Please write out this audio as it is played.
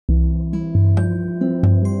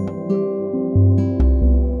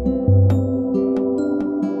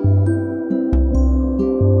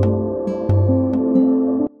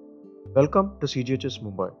Welcome to CGHS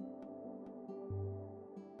Mumbai.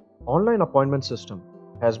 Online appointment system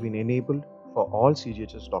has been enabled for all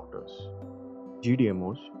CGHS doctors,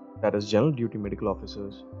 GDMOs, that is General Duty Medical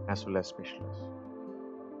Officers, as well as specialists.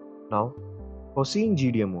 Now, for seeing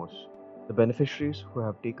GDMOs, the beneficiaries who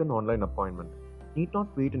have taken online appointment need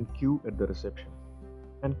not wait in queue at the reception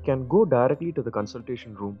and can go directly to the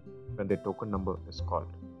consultation room when their token number is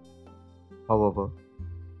called. However,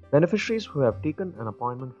 beneficiaries who have taken an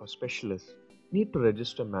appointment for specialists need to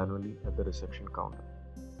register manually at the reception counter.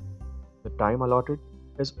 The time allotted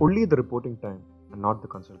is only the reporting time and not the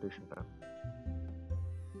consultation time.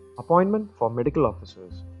 Appointment for medical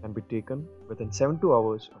officers can be taken within 72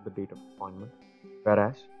 hours of the date of appointment,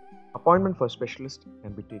 whereas appointment for specialists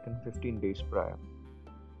can be taken 15 days prior.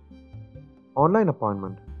 Online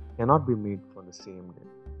appointment cannot be made for the same day.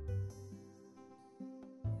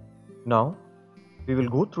 Now, we will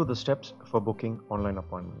go through the steps for booking online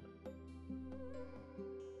appointment.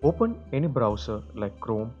 Open any browser like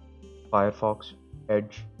Chrome, Firefox,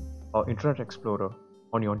 Edge, or Internet Explorer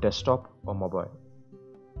on your desktop or mobile.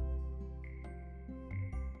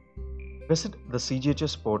 Visit the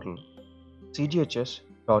CGHS portal, cghs.nic.in.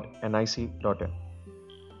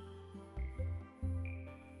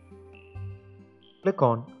 Click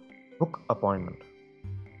on Book Appointment.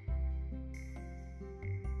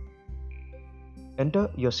 Enter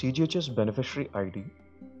your CGHS beneficiary ID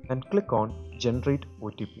and click on Generate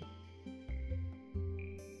OTP.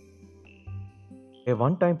 A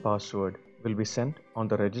one-time password will be sent on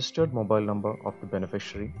the registered mobile number of the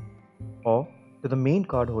beneficiary or to the main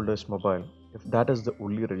cardholder's mobile if that is the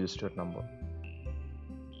only registered number.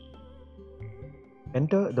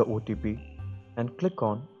 Enter the OTP and click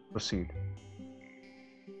on Proceed.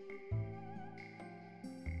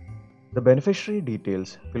 The beneficiary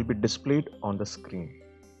details will be displayed on the screen.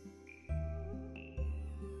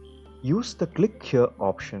 Use the Click Here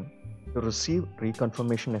option to receive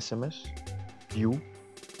reconfirmation SMS, view,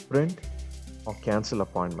 print, or cancel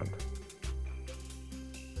appointment.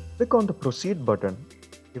 Click on the Proceed button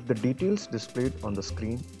if the details displayed on the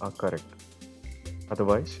screen are correct.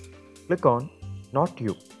 Otherwise, click on Not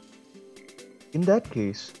You. In that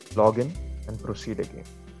case, log in and proceed again.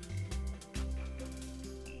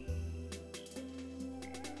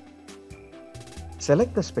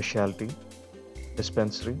 Select the specialty,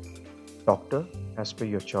 dispensary, doctor as per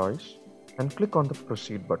your choice and click on the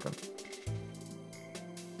Proceed button.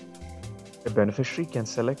 A beneficiary can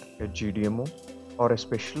select a GDMO or a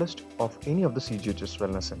specialist of any of the CGHS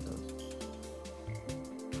wellness centers.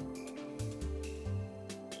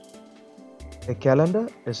 A calendar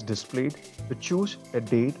is displayed to choose a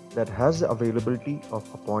date that has the availability of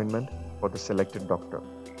appointment for the selected doctor.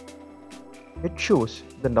 It shows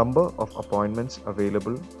the number of appointments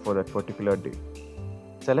available for that particular day.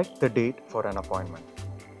 Select the date for an appointment.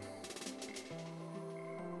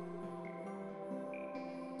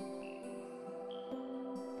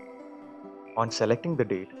 On selecting the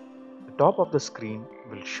date, the top of the screen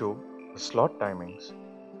will show the slot timings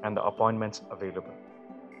and the appointments available.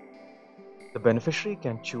 The beneficiary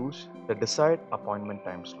can choose the desired appointment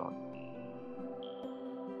time slot.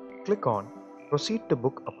 Click on Proceed to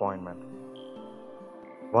Book Appointment.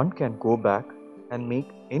 One can go back and make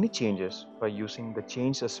any changes by using the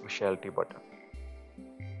Change a Specialty button.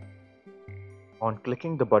 On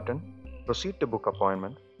clicking the button Proceed to Book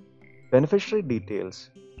Appointment, beneficiary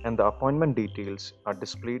details and the appointment details are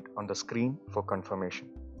displayed on the screen for confirmation.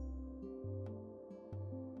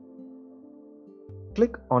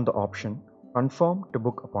 Click on the option Confirm to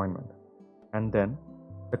Book Appointment and then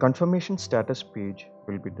the confirmation status page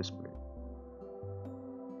will be displayed.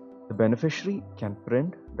 The beneficiary can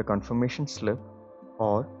print the confirmation slip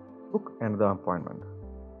or book another appointment.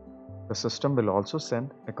 The system will also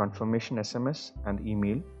send a confirmation SMS and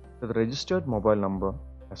email to the registered mobile number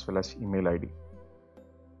as well as email ID.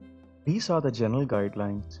 These are the general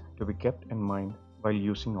guidelines to be kept in mind while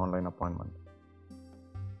using online appointment.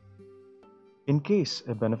 In case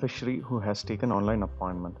a beneficiary who has taken online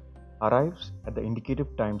appointment arrives at the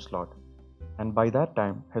indicative time slot and by that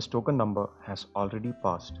time his token number has already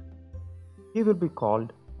passed, he will be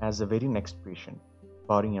called as the very next patient,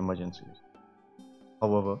 barring emergencies.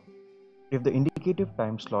 However, if the indicative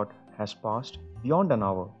time slot has passed beyond an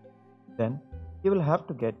hour, then he will have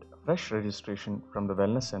to get fresh registration from the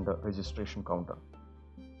wellness center registration counter.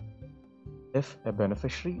 If a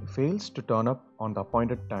beneficiary fails to turn up on the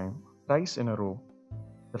appointed time twice in a row,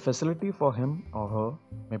 the facility for him or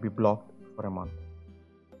her may be blocked for a month.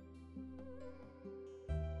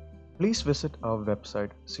 Please visit our website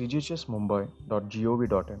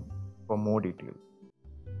cghsmumbai.gov.in for more details.